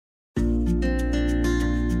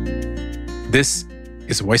This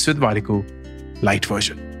is Voice with Variku, Lite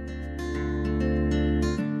version.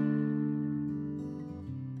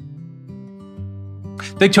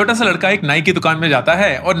 तो एक छोटा सा लड़का एक नाई की दुकान में जाता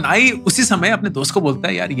है और नाई उसी समय अपने दोस्त को बोलता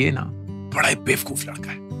है, यार ये ना बड़ा ही बेवकूफ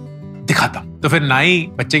लड़का है, दिखाता हूं। तो फिर नाई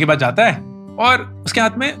बच्चे के पास जाता है और उसके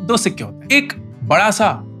हाथ में 2 सिक्के होते हैं, एक बड़ा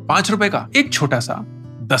सा 5 रुपए का, एक छोटा सा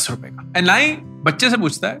 10 रुपए का। नाई बच्चे से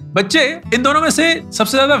पूछता है, बच्चे इन दोनों में से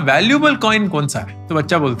सबसे ज्यादा वैल्यूएबल कॉइन कौन सा है? तो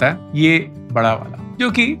बच्चा बोलता है, ये बड़ा वाला जो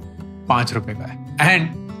कि 5 रुपए का है।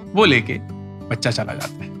 एंड वो लेके बच्चा चला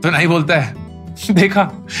जाता है। तो नाई बोलता है, देखा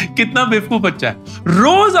कितना बेवकूफ बच्चा है,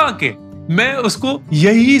 रोज आके मैं उसको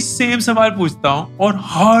यही सेम सवाल पूछता हूं और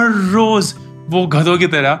हर रोज वो गधों की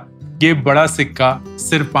तरह ये बड़ा सिक्का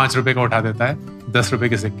सिर्फ 5 रुपए का उठा देता है, 10 रुपए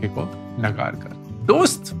के सिक्के को नकार कर।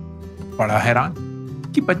 दोस्त बड़ा हैरान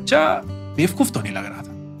कि बच्चा बेवकूफ तो नहीं लग रहा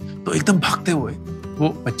था। तो एकदम भागते हुए वो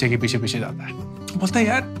बच्चे के पीछे पीछे जाता है, बोलता है,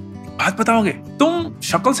 यार बात बताओगे, तुम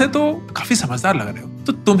शक्ल से तो काफी समझदार लग रहे हो,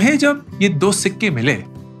 तो तुम्हें जब ये 2 सिक्के मिले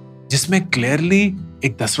जिसमें क्लियरली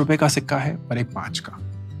एक 10 रुपए का सिक्का है और एक 5 का,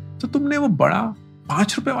 तो तुमने वो बड़ा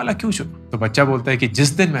 5 रुपए वाला क्यों चुना? तो बच्चा बोलता है कि जिस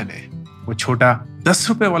दिन मैंने वो छोटा 10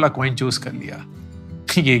 रुपए वाला कॉइन चूज कर लिया,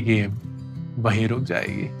 ये गेम वहीं रुक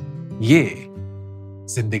जाएगी। ये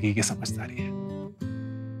जिंदगी की समझदारी है।